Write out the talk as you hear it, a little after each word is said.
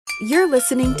You're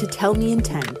listening to Tell Me in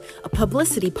 10, a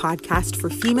publicity podcast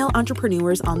for female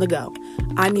entrepreneurs on the go.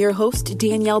 I'm your host,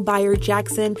 Danielle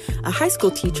Byer-Jackson, a high school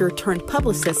teacher turned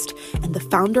publicist and the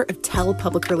founder of Tell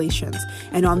Public Relations.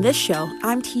 And on this show,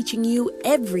 I'm teaching you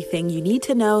everything you need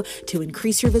to know to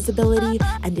increase your visibility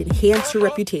and enhance your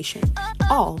reputation,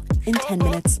 all in 10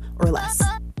 minutes or less.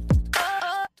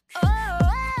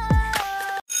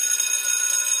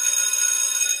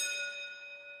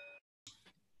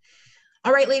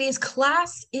 All right, ladies,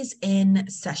 class is in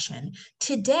session.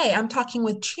 Today, I'm talking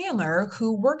with Chandler,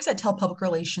 who works at Tell Public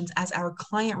Relations as our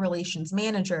client relations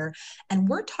manager, and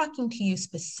we're talking to you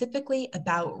specifically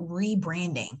about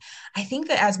rebranding. I think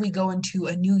that as we go into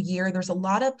a new year, there's a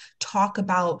lot of talk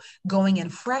about going in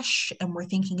fresh, and we're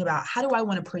thinking about how do I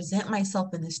want to present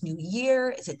myself in this new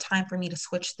year? Is it time for me to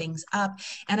switch things up?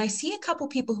 And I see a couple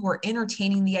people who are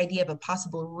entertaining the idea of a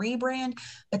possible rebrand,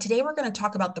 but today we're going to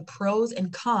talk about the pros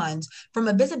and cons from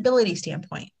a visibility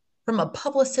standpoint, from a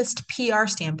publicist PR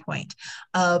standpoint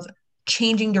of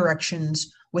changing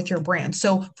directions with your brand.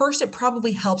 So first, it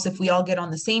probably helps if we all get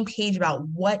on the same page about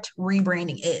what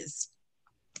rebranding is.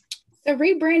 So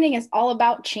rebranding is all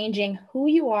about changing who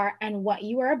you are and what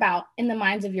you are about in the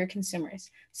minds of your consumers.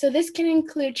 So this can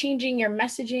include changing your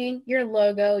messaging, your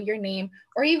logo, your name,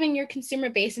 or even your consumer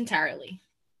base entirely.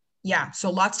 Yeah, so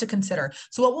lots to consider.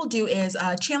 So what we'll do is,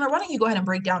 Chandler, why don't you go ahead and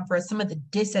break down for us some of the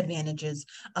disadvantages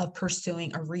of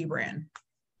pursuing a rebrand?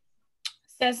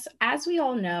 So as we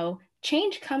all know,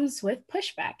 change comes with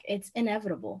pushback. It's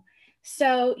inevitable.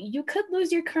 So you could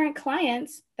lose your current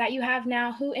clients that you have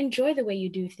now who enjoy the way you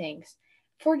do things.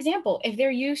 For example, if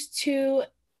they're used to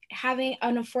having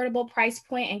an affordable price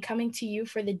point and coming to you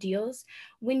for the deals,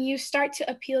 when you start to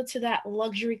appeal to that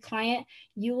luxury client,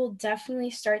 you will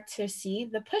definitely start to see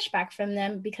the pushback from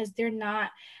them because they're not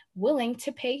willing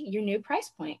to pay your new price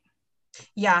point.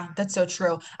 Yeah, that's so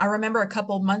true. I remember a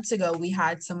couple of months ago, we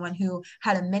had someone who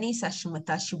had a mini session with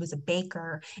us. She was a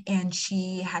baker and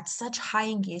she had such high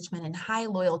engagement and high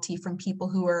loyalty from people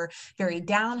who were very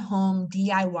down home,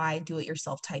 DIY,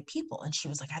 do-it-yourself type people. And she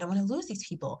was like, I don't want to lose these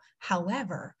people.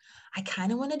 However, I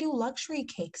kind of want to do luxury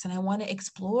cakes and I want to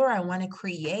explore. I want to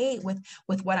create with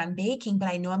what I'm baking, but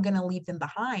I know I'm going to leave them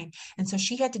behind. And so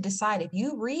she had to decide, if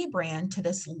you rebrand to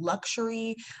this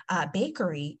luxury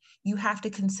bakery, you have to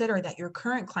consider that your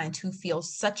current clients who feel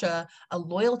such a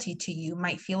loyalty to you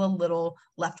might feel a little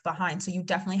left behind. So you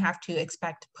definitely have to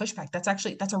expect pushback.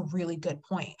 That's a really good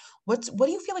point. What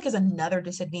do you feel like is another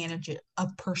disadvantage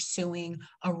of pursuing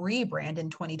a rebrand in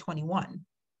 2021?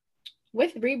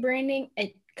 With rebranding,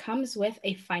 it comes with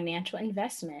a financial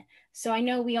investment. So I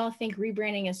know we all think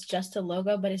rebranding is just a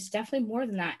logo, but it's definitely more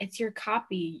than that. It's your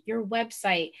copy, your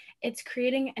website. It's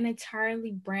creating an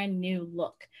entirely brand new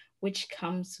look, which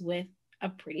comes with a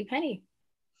pretty penny.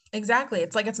 Exactly.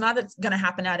 It's like, it's not going to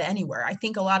happen out of anywhere. I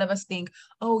think a lot of us think,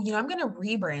 oh, I'm going to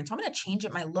rebrand, so I'm going to change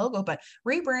my logo. But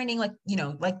rebranding,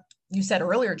 like you said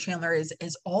earlier, Chandler,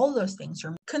 is all those things.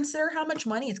 Or consider how much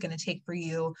money it's going to take for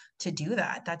you to do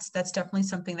that. That's definitely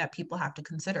something that people have to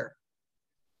consider.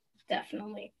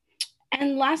 Definitely.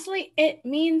 And lastly, it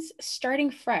means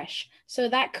starting fresh. So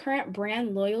that current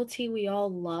brand loyalty we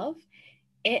all love,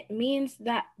 it means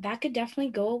that could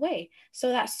definitely go away. So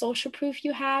that social proof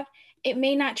you have, it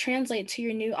may not translate to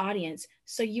your new audience.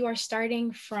 So you are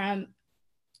starting from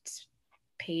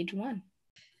page one.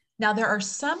 Now, there are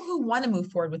some who want to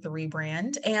move forward with the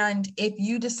rebrand. And if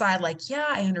you decide like, yeah,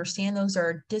 I understand those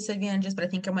are disadvantages, but I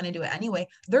think I'm going to do it anyway,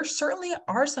 there certainly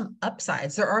are some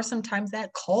upsides. There are some times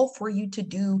that call for you to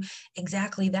do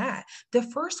exactly that. The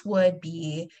first would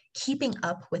be keeping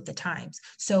up with the times.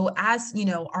 So as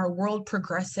our world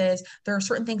progresses, there are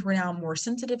certain things we're now more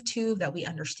sensitive to that we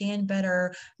understand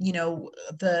better.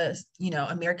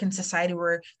 American society,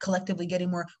 we're collectively getting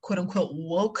more quote unquote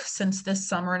woke since this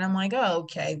summer. And I'm like, oh,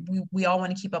 okay, we all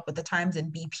want to keep up with the times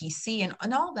and BPC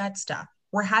and all that stuff.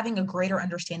 We're having a greater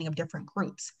understanding of different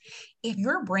groups. If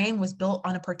your brand was built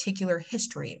on a particular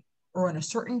history or in a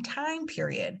certain time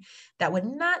period, that would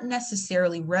not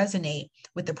necessarily resonate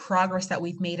with the progress that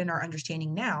we've made in our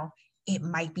understanding now, it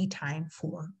might be time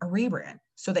for a rebrand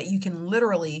so that you can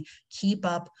literally keep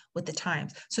up with the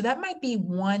times. So that might be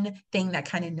one thing that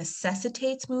kind of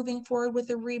necessitates moving forward with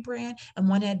a rebrand, and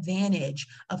one advantage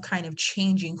of kind of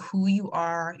changing who you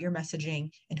are, your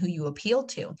messaging, and who you appeal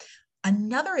to.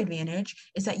 Another advantage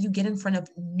is that you get in front of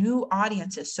new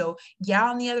audiences. So yeah,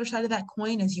 on the other side of that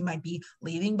coin is you might be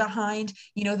leaving behind,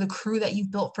 the crew that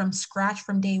you've built from scratch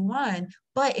from day one.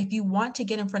 But if you want to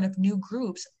get in front of new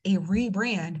groups, a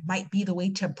rebrand might be the way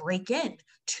to break in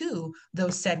to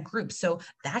those said groups. So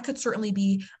that could certainly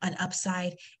be an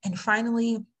upside. And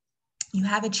finally, you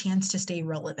have a chance to stay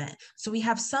relevant. So we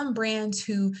have some brands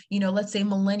who, let's say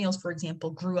millennials, for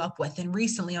example, grew up with. And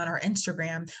recently on our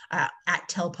Instagram at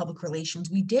Tell Public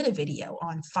Relations, we did a video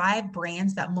on 5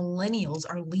 brands that millennials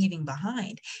are leaving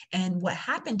behind. And what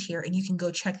happened here, and you can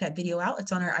go check that video out,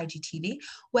 it's on our IGTV.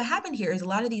 What happened here is a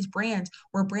lot of these brands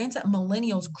were brands that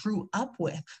millennials grew up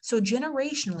with. So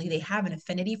generationally, they have an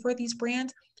affinity for these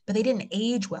brands, but they didn't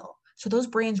age well. So those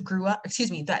brands grew up,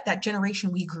 that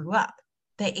generation we grew up,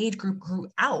 that age group grew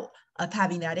out of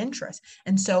having that interest.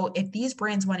 And so if these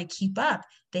brands want to keep up,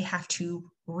 they have to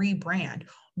rebrand.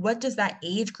 What does that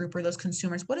age group or those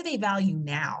consumers, what do they value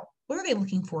now? What are they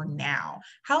looking for now?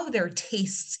 How have their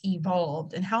tastes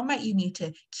evolved, and how might you need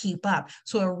to keep up?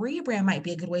 So a rebrand might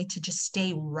be a good way to just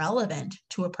stay relevant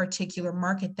to a particular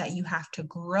market that you have to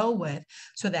grow with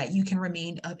so that you can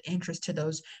remain of interest to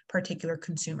those particular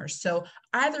consumers. So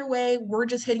either way, we're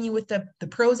just hitting you with the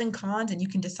pros and cons, and you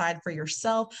can decide for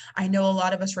yourself. I know a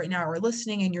lot of us right now are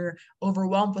listening and you're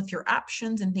overwhelmed with your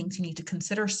options and things you need to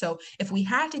consider. So if we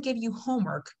had to give you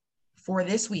homework for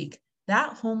this week,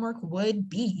 that homework would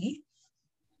be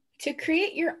to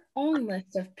create your own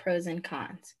list of pros and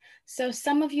cons. So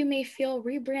some of you may feel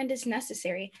rebrand is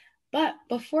necessary, but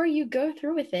before you go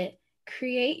through with it,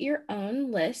 create your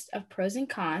own list of pros and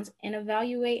cons and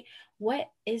evaluate what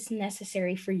is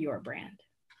necessary for your brand.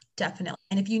 Definitely.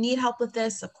 And if you need help with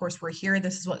this, of course, we're here.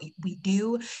 This is what we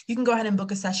do. You can go ahead and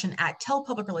book a session at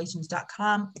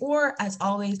tellpublicrelations.com, or as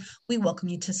always, we welcome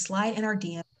you to slide in our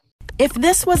DM. If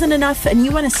this wasn't enough and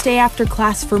you want to stay after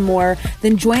class for more,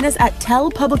 then join us at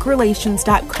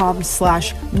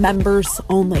tellpublicrelations.com/members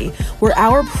only, where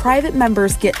our private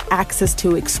members get access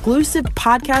to exclusive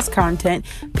podcast content,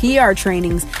 PR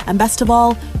trainings, and best of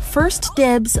all, first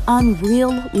dibs on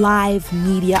real live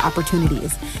media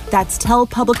opportunities. That's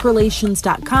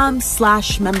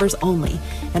tellpublicrelations.com/members only.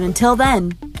 And until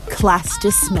then, class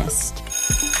dismissed.